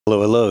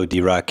Hello,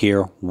 D-Rock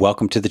here.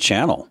 Welcome to the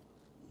channel.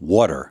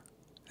 Water,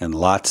 and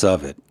lots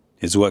of it,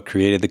 is what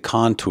created the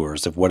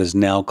contours of what is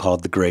now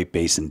called the Great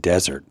Basin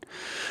Desert.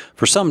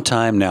 For some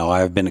time now,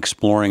 I have been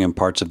exploring in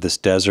parts of this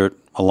desert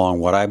along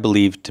what I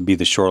believe to be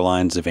the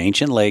shorelines of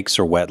ancient lakes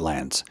or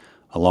wetlands,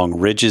 along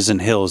ridges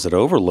and hills that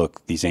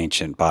overlook these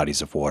ancient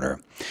bodies of water.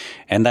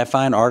 And I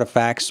find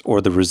artifacts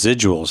or the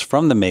residuals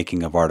from the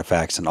making of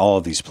artifacts in all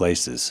of these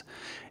places.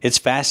 It's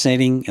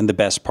fascinating, and the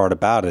best part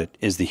about it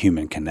is the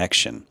human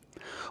connection.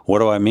 What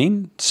do I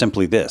mean?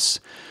 Simply this.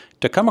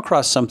 To come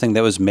across something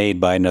that was made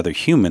by another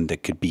human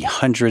that could be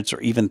hundreds or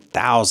even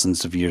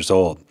thousands of years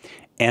old,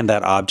 and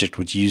that object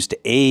was used to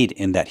aid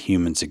in that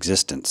human's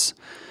existence.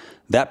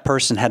 That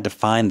person had to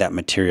find that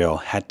material,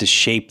 had to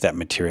shape that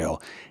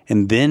material,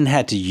 and then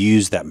had to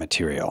use that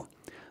material.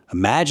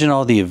 Imagine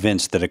all the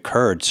events that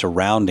occurred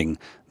surrounding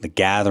the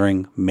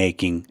gathering,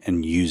 making,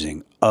 and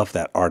using of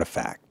that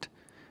artifact.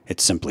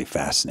 It's simply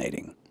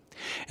fascinating.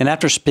 And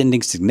after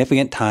spending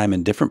significant time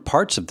in different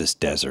parts of this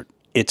desert,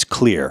 it's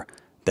clear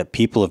that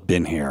people have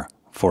been here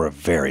for a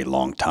very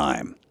long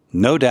time.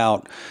 No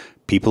doubt,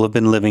 people have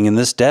been living in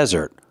this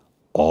desert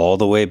all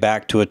the way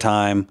back to a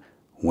time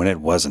when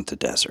it wasn't a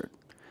desert.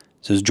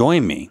 So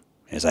join me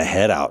as I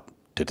head out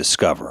to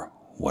discover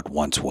what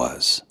once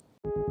was.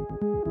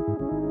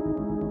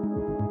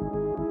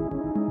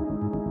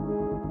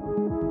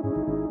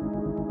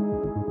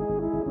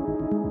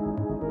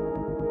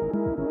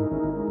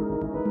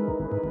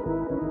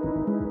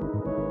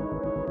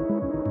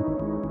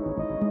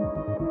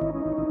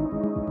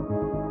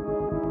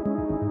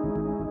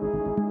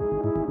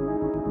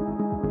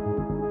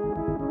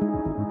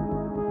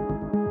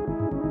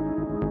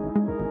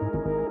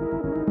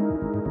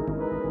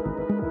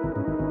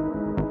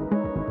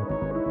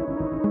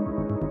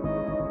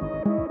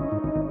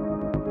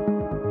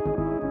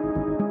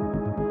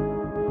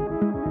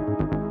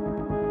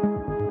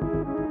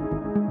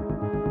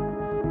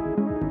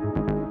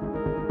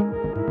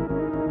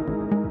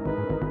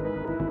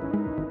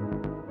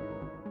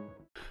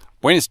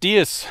 Buenos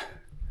dias.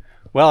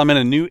 Well, I'm in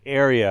a new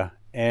area,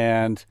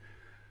 and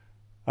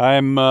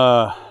I'm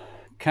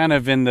kind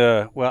of in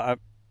the,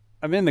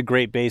 I'm in the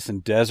Great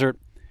Basin Desert,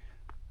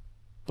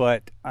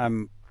 but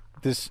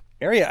this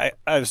area,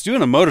 I was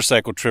doing a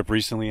motorcycle trip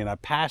recently, and I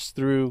passed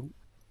through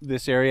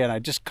this area, and I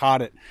just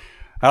caught it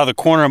out of the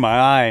corner of my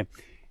eye,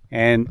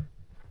 and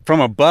from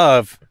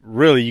above,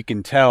 really, you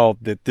can tell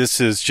that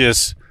this is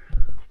just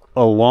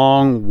a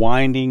long,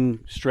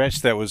 winding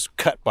stretch that was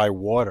cut by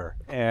water,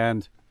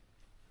 and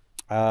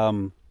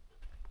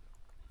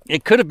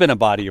it could have been a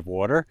body of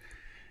water.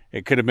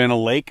 It could have been a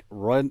lake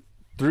run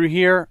through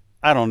here.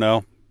 I don't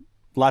know.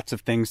 Lots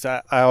of things.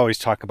 I always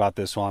talk about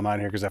this while I'm out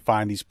here because I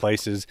find these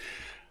places.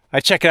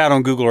 I check it out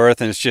on Google Earth,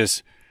 and it's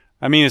just,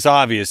 I mean, it's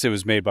obvious it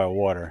was made by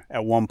water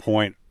at one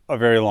point a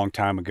very long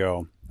time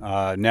ago.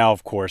 Now,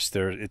 of course,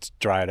 it's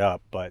dried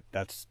up, but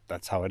that's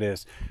how it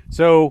is.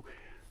 So,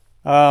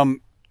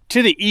 to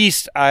the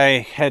east,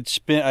 I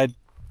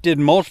did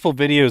multiple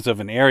videos of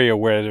an area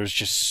where there's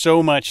just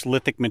so much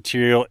lithic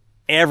material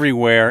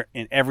everywhere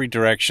in every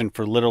direction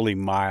for literally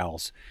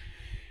miles.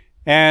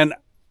 And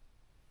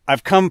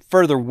I've come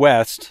further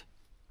west,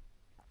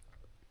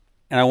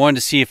 and I wanted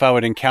to see if I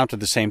would encounter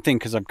the same thing,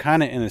 because I'm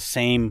kind of in the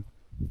same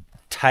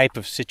type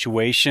of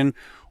situation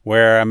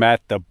where I'm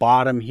at the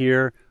bottom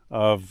here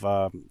of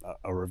a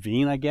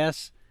ravine, I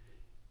guess.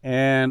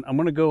 And I'm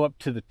going to go up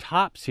to the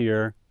tops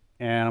here,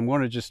 and I'm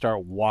going to just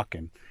start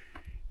walking.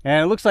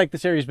 And it looks like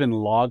this area's been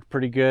logged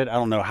pretty good. I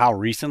don't know how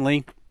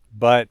recently,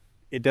 but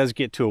it does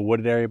get to a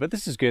wooded area. But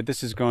this is good.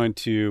 This is going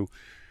to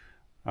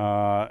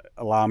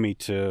allow me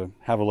to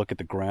have a look at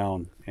the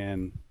ground.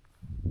 And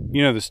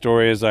you know the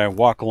story as I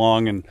walk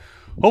along, and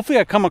hopefully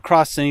I come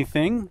across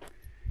anything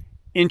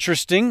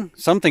interesting,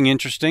 something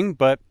interesting,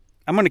 but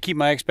I'm going to keep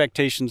my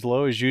expectations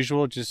low as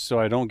usual, just so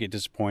I don't get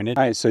disappointed.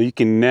 All right, so you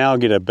can now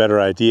get a better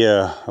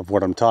idea of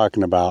what I'm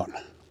talking about.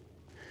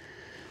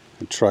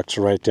 The truck's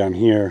right down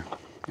here.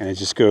 And it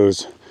just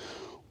goes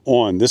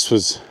on. This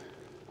was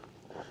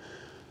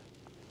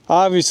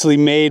obviously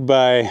made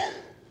by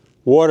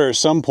water at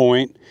some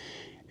point,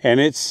 and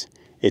it's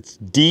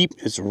deep.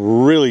 It's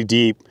really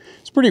deep.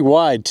 It's pretty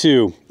wide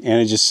too,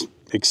 and it just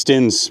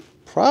extends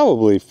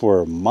probably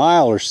for a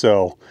mile or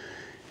so.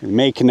 It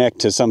may connect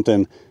to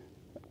something,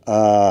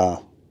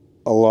 a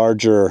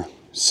larger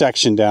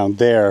section down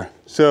there.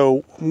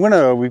 So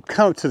we've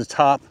come to the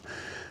top.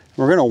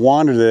 We're gonna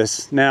wander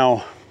this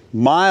now.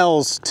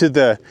 Miles to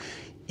the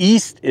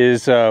east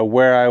is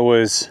where I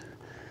was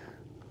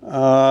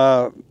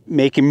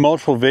making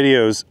multiple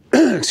videos,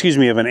 excuse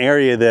me, of an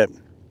area that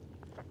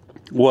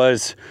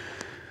was,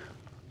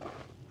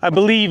 I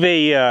believe,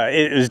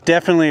 it was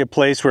definitely a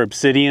place where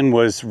obsidian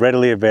was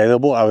readily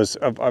available. I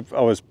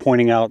was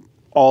pointing out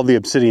all the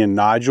obsidian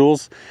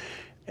nodules,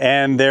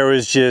 and there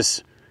was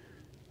just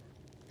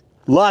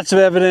lots of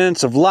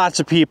evidence of lots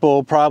of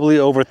people, probably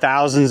over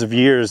thousands of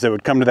years, that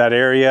would come to that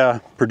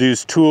area,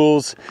 produce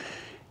tools,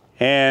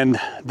 and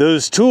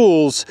those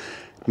tools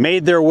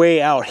made their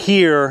way out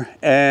here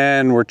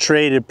and were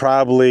traded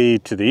probably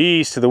to the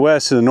east, to the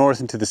west, to the north,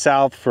 and to the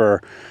south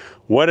for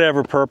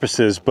whatever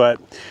purposes. But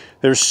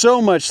there's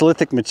so much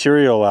lithic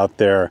material out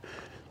there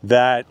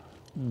that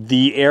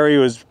the area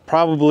was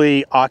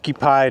probably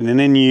occupied and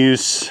in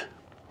use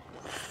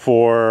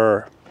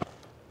for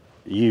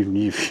you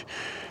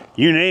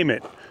name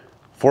it,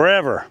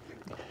 forever,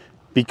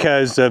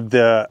 because of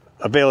the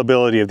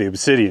availability of the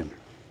obsidian.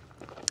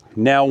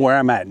 Now where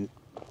I'm at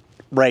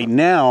right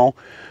now,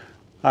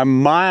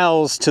 I'm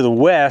miles to the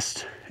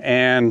west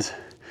and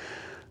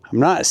I'm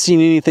not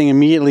seeing anything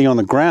immediately on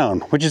the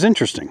ground, which is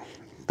interesting.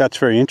 That's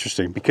very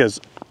interesting,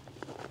 because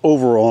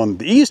over on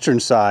the eastern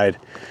side,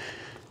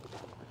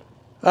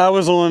 I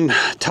was on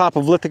top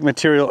of lithic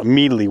material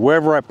immediately.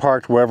 Wherever I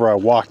parked, wherever I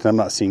walked, I'm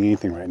not seeing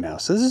anything right now.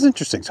 So this is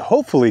interesting. So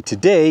hopefully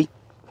today,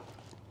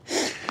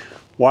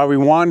 while we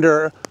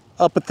wander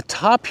up at the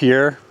top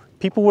here,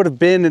 people would have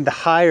been in the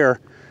higher,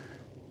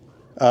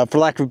 for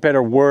lack of a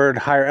better word,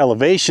 higher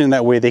elevation.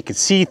 That way they could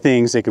see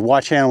things. They could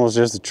watch animals.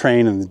 There's the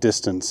train in the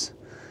distance.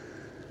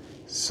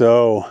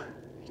 So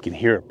you can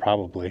hear it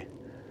probably.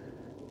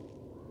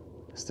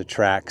 It's the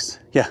tracks.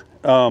 Yeah.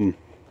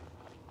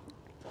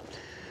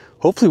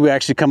 Hopefully we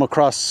actually come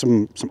across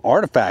some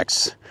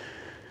artifacts,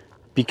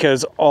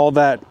 because all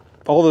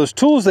those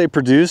tools they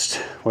produced,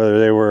 whether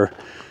they were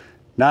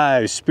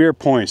knives, spear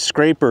points,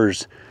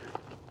 scrapers,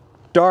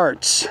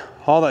 darts,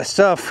 all that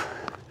stuff,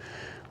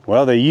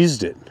 well, they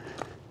used it.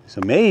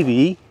 So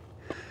maybe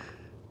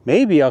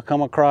I'll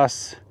come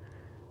across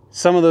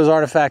some of those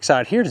artifacts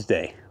out here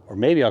today, or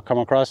maybe I'll come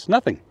across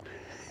nothing.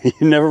 You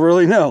never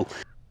really know.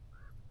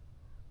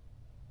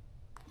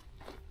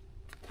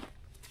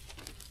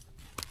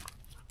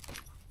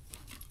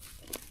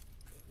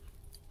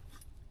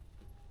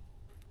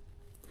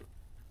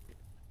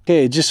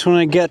 Okay, just when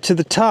I get to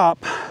the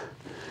top,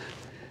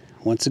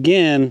 once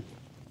again,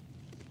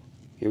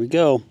 here we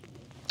go.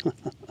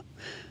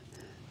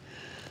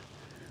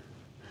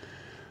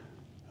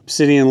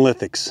 Obsidian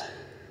lithics.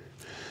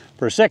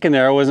 For a second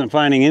there, I wasn't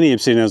finding any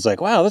obsidian. I was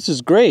like, wow, this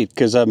is great,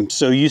 because I'm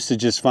so used to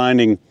just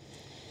finding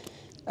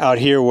out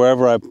here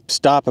wherever I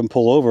stop and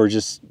pull over,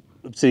 just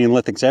obsidian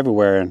lithics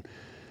everywhere. And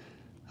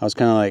I was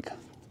kind of like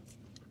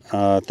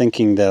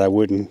thinking that I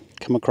wouldn't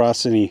come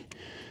across any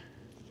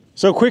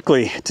so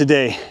quickly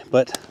today,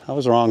 but I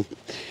was wrong.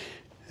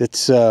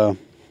 It's they're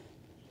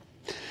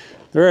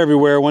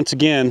everywhere once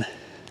again.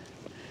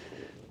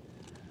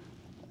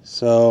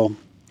 So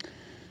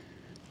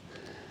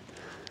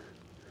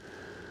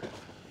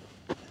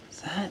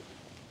is that?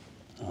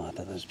 Oh, I thought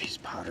that was a piece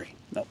of pottery.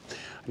 No,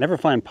 I never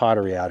find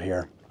pottery out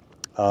here.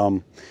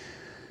 Well,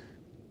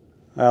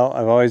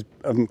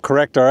 I'm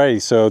correct already.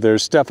 So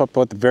there's stuff up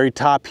at the very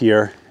top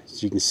here.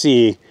 As you can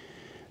see,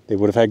 they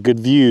would have had good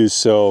views.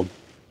 So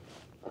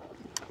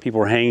people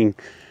were hanging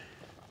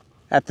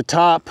at the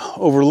top,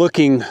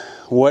 overlooking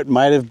what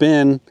might have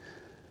been,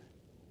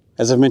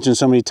 as I've mentioned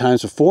so many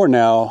times before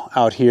now,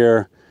 out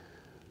here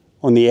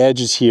on the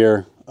edges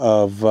here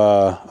of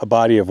a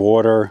body of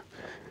water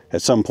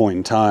at some point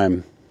in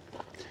time.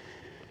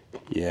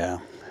 Yeah,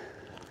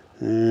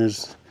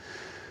 there's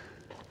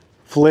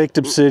flaked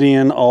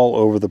obsidian all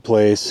over the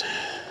place.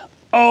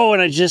 Oh,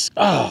 and I just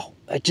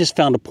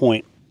found a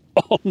point.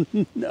 Oh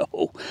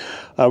no,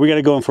 we got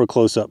to go in for a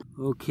close-up.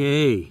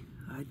 Okay,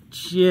 I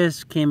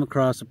just came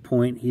across a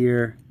point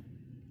here.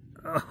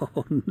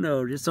 Oh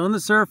no, just on the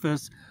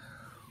surface.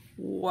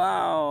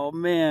 Wow,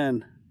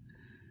 man,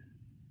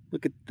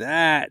 look at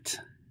that.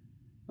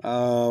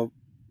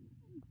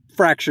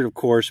 Fractured, of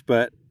course,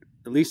 but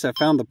at least I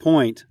found the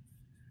point.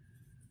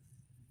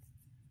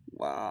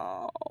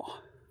 Wow,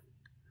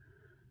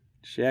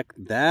 check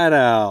that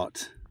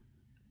out.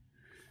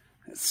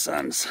 The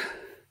sun's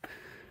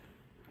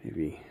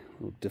maybe a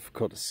little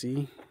difficult to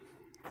see.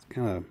 It's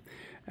kind of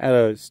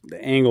the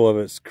angle of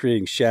it's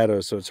creating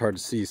shadows, so it's hard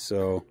to see.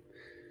 So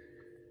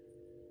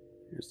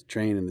here's the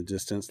train in the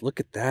distance. Look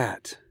at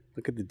that.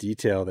 Look at the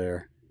detail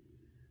there.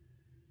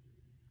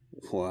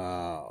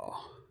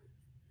 Wow.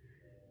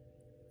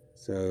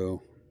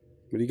 So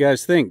what do you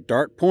guys think?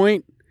 Dart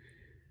point?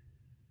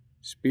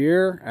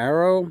 Spear?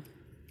 Arrow?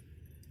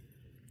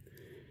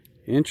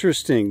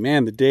 Interesting.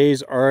 Man, the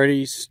day's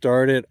already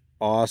started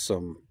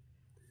awesome.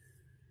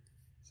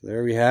 So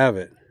there we have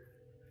it.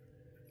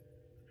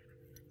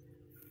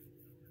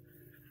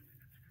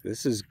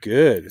 This is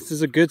good. This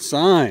is a good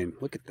sign.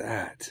 Look at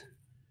that.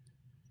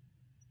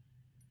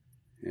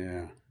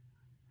 Yeah.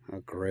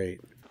 Oh, great.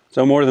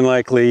 So more than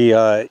likely,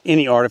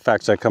 any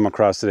artifacts I come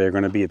across today are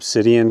going to be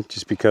obsidian,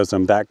 just because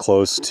I'm that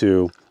close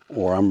to,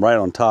 or I'm right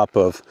on top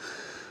of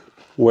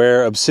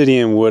where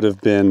obsidian would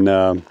have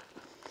been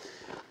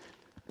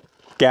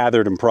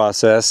gathered and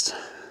processed.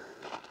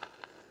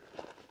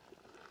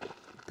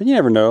 But you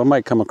never know, I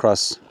might come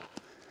across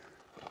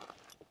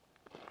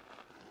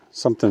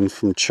something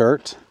from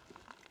chert,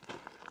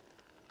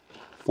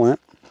 flint.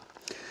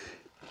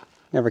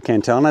 Never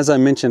can tell. And as I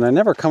mentioned, I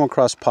never come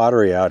across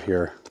pottery out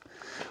here,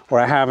 or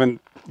I haven't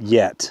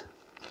yet.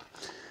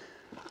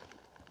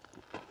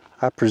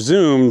 I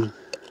presumed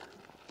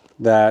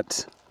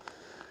that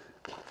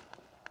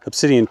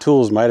obsidian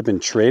tools might have been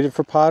traded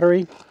for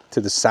pottery to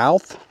the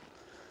south,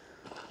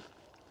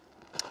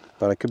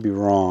 but I could be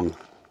wrong.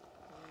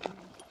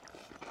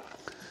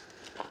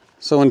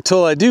 So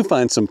until I do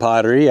find some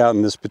pottery out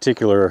in this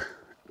particular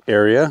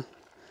area,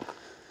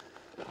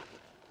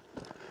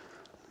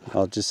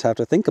 I'll just have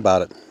to think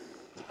about it.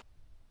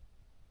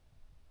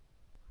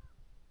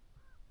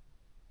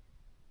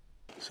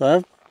 So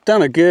I've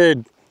done a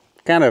good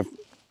kind of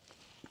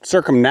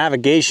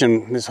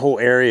circumnavigation this whole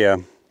area,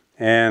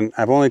 and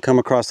I've only come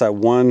across that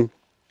one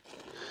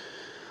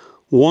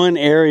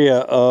area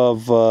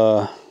of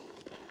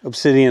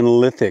obsidian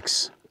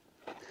lithics.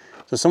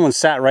 So someone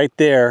sat right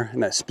there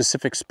in that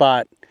specific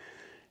spot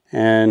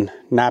and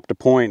napped a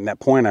point, and that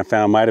point I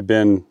found might have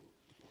been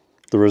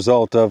the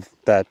result of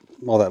that,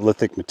 all that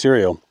lithic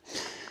material.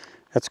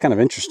 That's kind of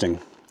interesting.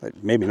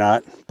 Maybe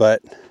not,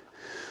 but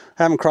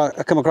I haven't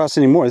come across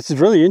any more. This is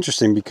really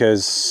interesting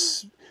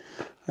because,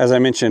 as I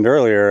mentioned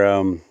earlier,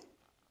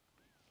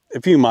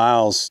 a few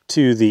miles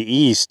to the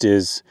east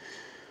is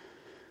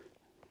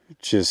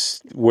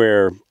just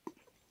where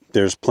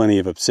there's plenty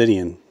of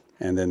obsidian,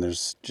 and then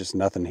there's just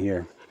nothing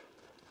here.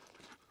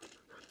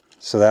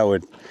 So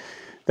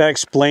that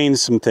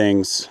explains some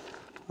things.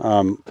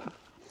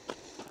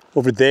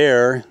 Over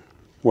there,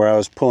 where I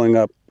was pulling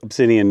up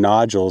obsidian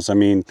nodules, I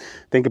mean,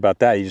 think about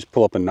that. You just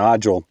pull up a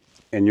nodule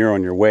and you're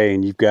on your way,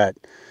 and you've got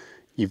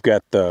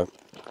the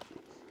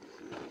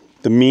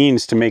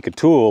means to make a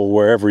tool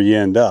wherever you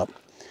end up.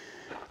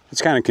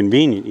 It's kind of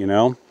convenient, you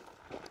know.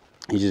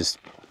 You just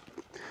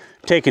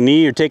take a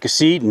knee or take a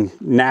seat and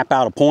nap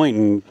out a point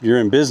and you're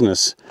in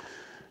business.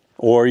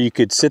 Or you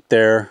could sit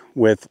there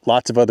with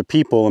lots of other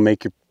people and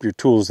make your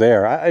tools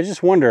there. I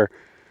just wonder,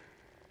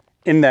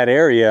 in that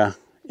area,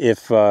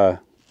 if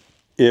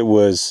it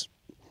was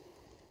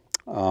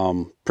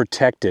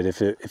protected,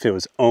 if it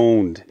was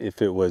owned,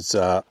 if it was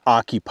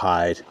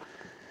occupied,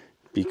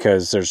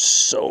 because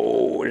there's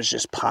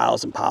just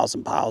piles and piles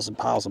and piles and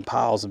piles and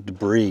piles of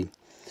debris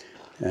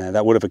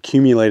that would have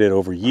accumulated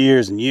over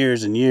years and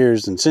years and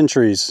years and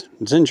centuries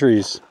and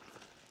centuries.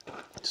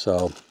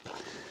 So,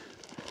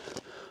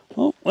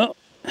 oh well,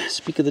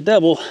 speak of the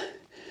devil,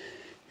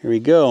 here we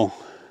go.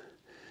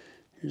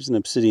 Here's an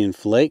obsidian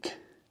flake.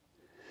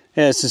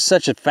 Yeah, this is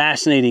such a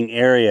fascinating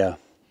area.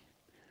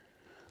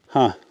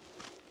 Huh.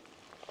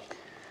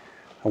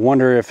 I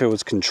wonder if it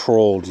was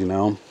controlled, you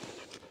know,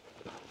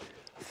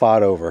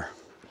 fought over.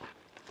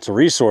 It's a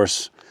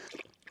resource.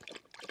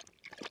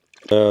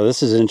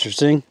 This is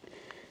interesting.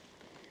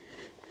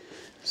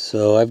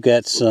 So I've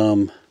got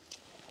some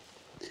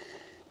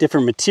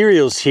different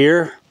materials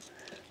here,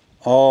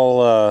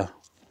 all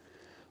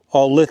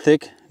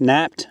lithic,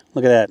 napped.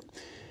 Look at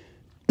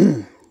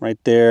that. Right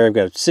there, I've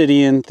got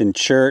obsidian, then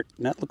chert.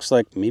 That looks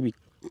like maybe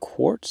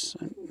quartz.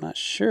 I'm not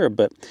sure,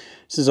 but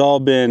this has all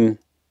been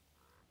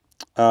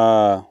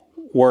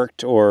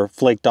worked or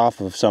flaked off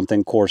of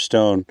something, coarse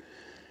stone.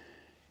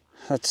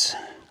 That's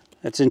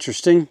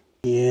interesting.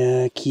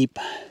 Yeah, I keep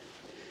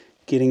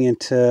getting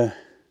into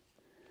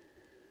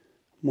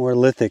more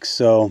lithics,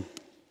 so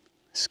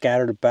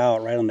scattered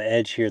about right on the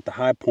edge here at the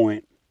high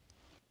point.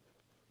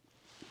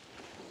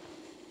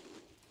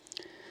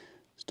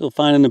 Still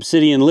finding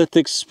obsidian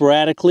lithics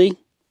sporadically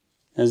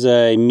as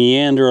I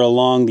meander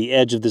along the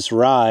edge of this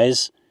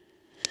rise.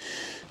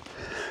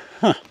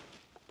 Huh.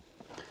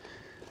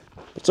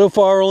 But so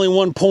far, only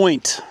 1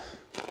 point.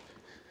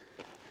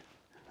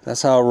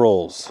 That's how it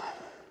rolls.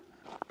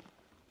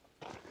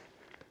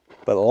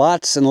 But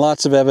lots and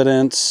lots of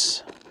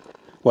evidence.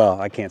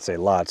 Well, I can't say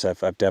lots. I've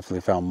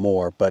definitely found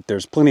more. But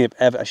there's plenty of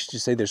I should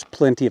just say there's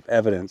plenty of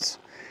evidence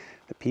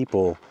that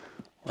people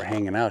were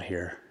hanging out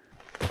here.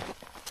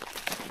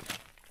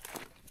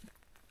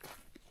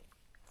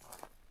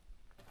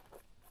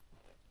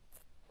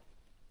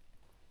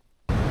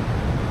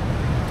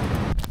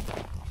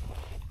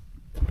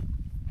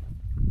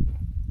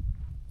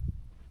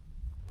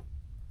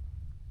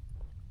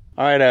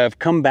 All right, I've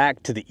come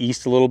back to the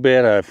east a little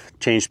bit. I've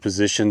changed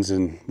positions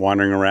and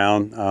wandering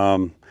around.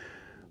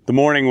 The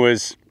morning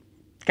was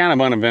kind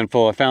of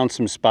uneventful. I found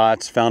some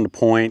spots, found a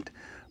point,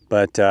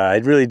 but I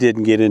really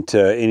didn't get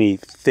into any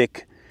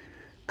thick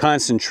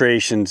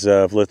concentrations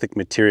of lithic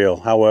material.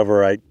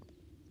 However,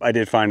 I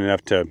did find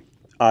enough to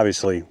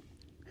obviously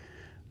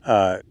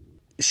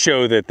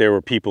show that there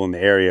were people in the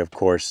area, of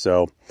course.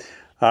 So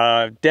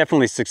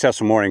definitely a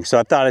successful morning. So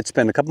I thought I'd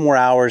spend a couple more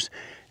hours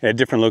at a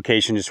different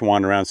location, just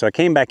wander around. So I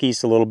came back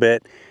east a little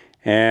bit,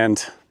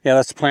 and yeah,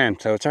 that's the plan.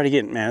 So it's already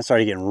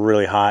getting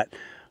really hot.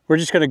 We're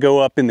just gonna go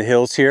up in the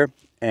hills here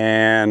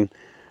and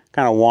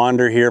kind of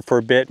wander here for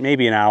a bit,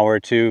 maybe an hour or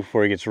two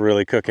before it gets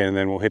really cooking, and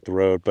then we'll hit the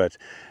road. But,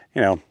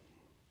 you know,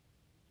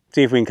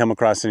 see if we can come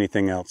across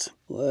anything else.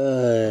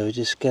 Whoa, we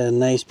just got a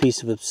nice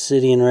piece of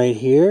obsidian right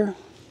here.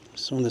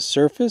 Just on the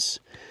surface.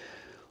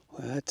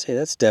 Well, I'd say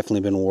that's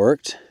definitely been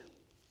worked.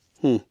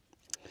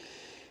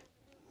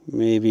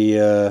 Maybe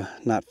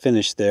not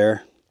finished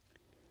there.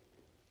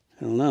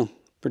 I don't know.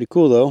 Pretty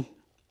cool though.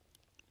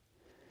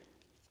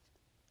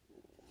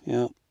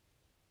 Yeah.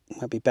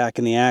 might be back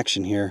in the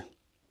action here.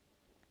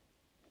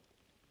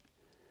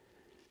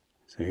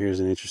 So here's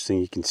an interesting,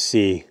 you can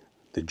see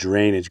the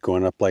drainage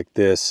going up like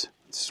this.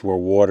 This is where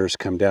waters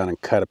come down and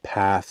cut a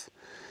path.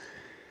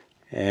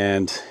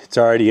 And it's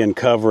already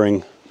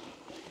uncovering.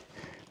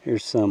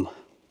 Here's some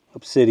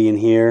obsidian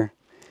here.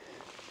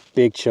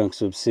 Big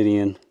chunks of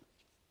obsidian.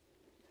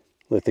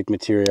 Lithic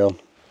material.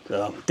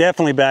 So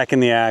definitely back in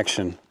the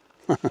action.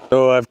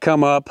 So I've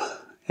come up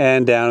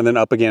and down and then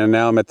up again. And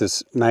now I'm at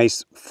this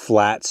nice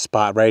flat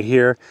spot right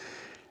here.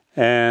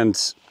 And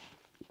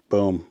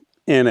boom,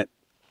 in it.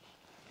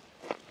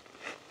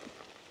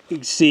 You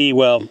can see,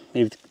 well,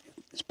 maybe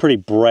it's pretty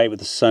bright with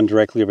the sun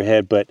directly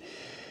overhead, but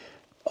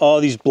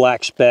all these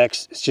black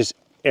specks, it's just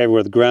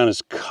everywhere. The ground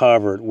is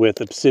covered with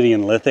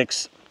obsidian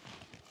lithics.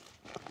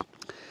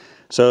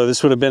 So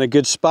this would have been a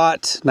good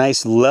spot,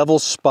 nice level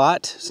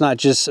spot. It's not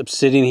just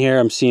obsidian here,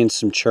 I'm seeing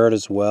some chert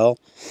as well.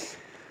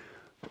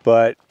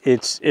 But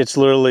it's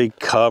literally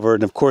covered.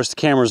 And of course the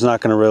camera's not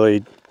gonna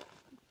really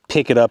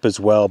pick it up as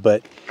well,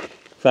 but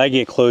if I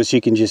get close, you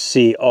can just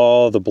see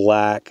all the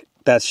black.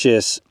 That's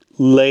just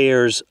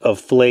layers of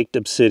flaked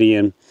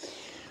obsidian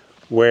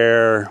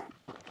where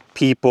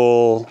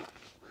people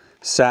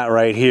sat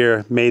right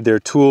here, made their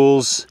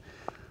tools.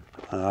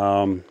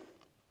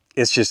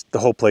 It's just, the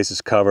whole place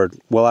is covered.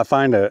 Will I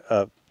find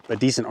a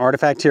decent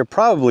artifact here?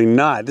 Probably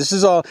not. This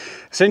is all,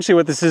 essentially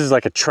what this is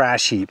like a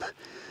trash heap.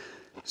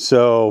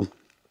 So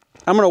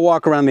I'm gonna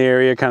walk around the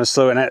area kind of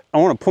slow, and I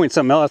wanna point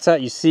something else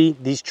out. You see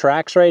these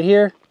tracks right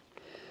here?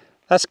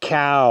 That's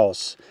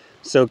cows.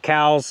 So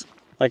cows,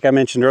 like I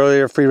mentioned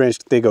earlier, free range,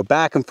 they go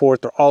back and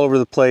forth, they're all over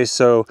the place.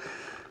 So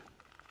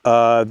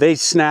they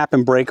snap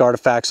and break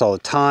artifacts all the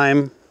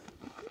time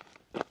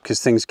because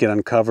things get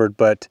uncovered,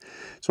 but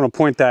I just want to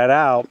point that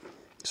out.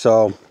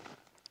 So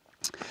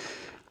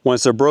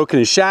once they're broken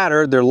and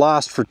shattered, they're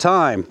lost for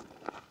time.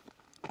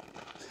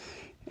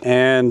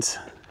 And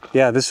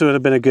yeah, this would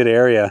have been a good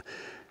area.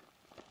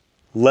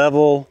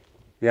 Level,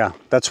 yeah,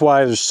 that's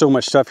why there's so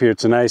much stuff here.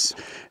 It's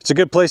a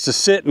good place to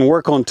sit and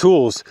work on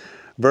tools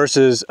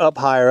versus up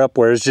higher up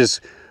where it's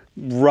just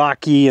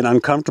rocky and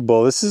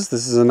uncomfortable. This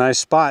is a nice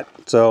spot.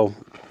 So,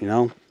 you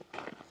know,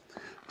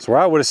 that's where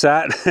I would have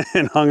sat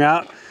and hung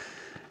out.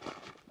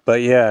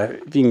 But yeah,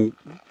 if you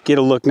can get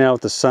a look now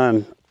with the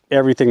sun,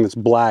 everything that's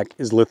black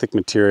is lithic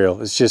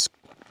material. It's just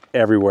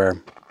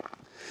everywhere.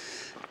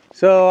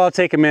 So I'll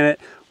take a minute,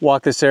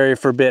 walk this area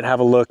for a bit,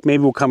 have a look.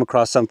 Maybe we'll come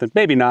across something,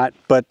 maybe not,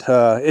 but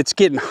it's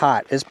getting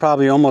hot. It's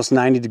probably almost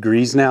 90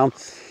 degrees now,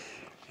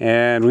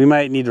 and we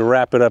might need to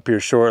wrap it up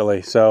here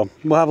shortly. So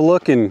we'll have a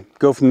look and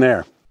go from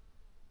there.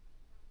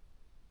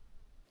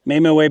 Made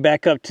my way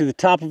back up to the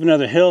top of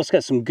another hill. It's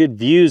got some good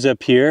views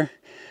up here,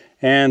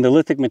 and the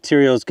lithic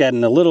material has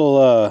gotten a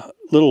little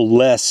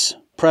less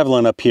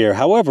prevalent up here.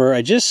 However,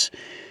 I just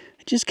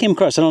came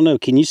across, I don't know,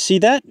 can you see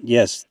that?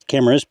 Yes, the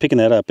camera is picking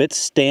that up. It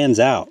stands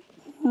out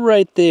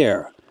right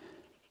there.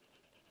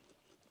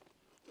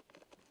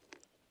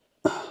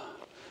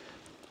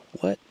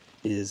 What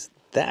is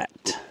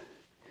that?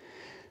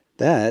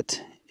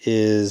 That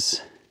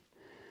is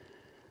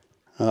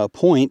a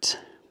point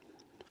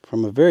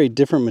from a very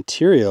different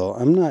material.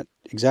 I'm not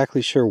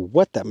exactly sure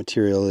what that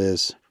material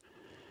is.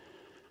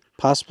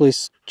 Possibly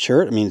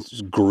chert. I mean,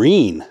 it's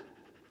green.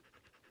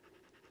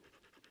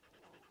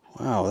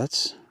 Wow,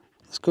 let's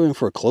go in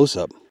for a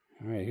close-up.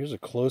 All right, here's a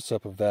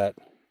close-up of that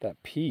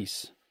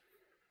piece.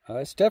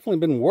 It's definitely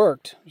been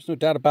worked. There's no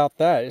doubt about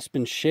that. It's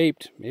been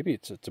shaped. Maybe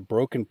it's a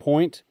broken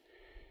point.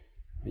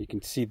 You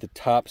can see the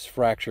top's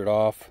fractured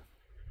off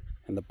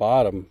and the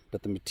bottom,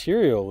 but the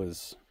material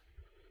is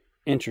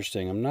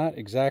interesting. I'm not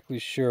exactly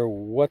sure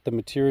what the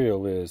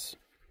material is,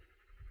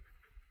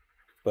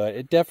 but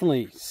it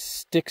definitely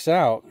sticks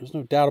out. There's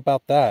no doubt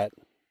about that.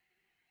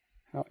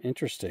 How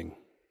interesting.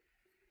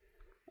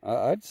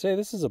 I'd say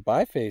this is a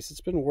biface.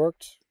 It's been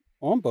worked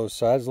on both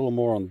sides, a little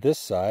more on this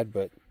side,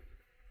 but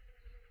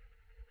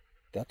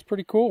that's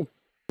pretty cool.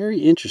 Very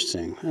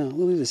interesting. Oh,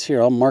 look at this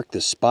here. I'll mark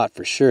this spot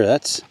for sure.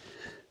 That's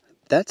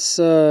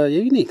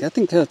unique. I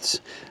think that's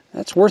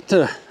worth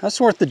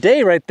the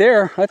day right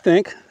there. I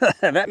think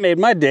that made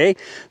my day.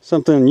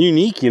 Something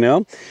unique, you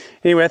know.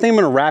 Anyway, I think I'm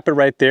gonna wrap it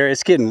right there.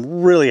 It's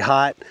getting really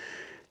hot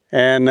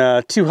and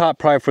too hot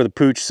probably for the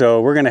pooch.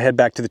 So we're gonna head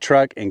back to the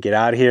truck and get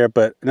out of here.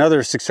 But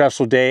another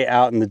successful day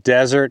out in the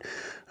desert.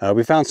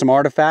 We found some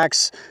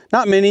artifacts,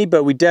 not many,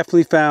 but we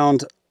definitely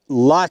found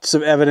lots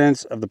of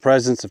evidence of the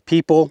presence of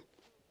people.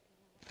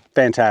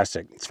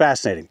 Fantastic. It's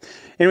fascinating.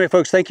 Anyway,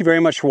 folks, thank you very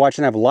much for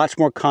watching. I have lots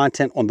more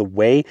content on the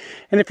way.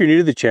 And if you're new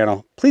to the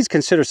channel, please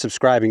consider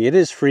subscribing. It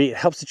is free. It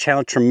helps the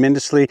channel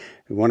tremendously.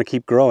 We want to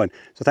keep growing.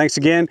 So thanks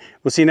again.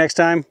 We'll see you next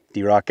time.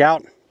 D-Rock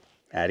out.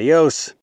 Adios.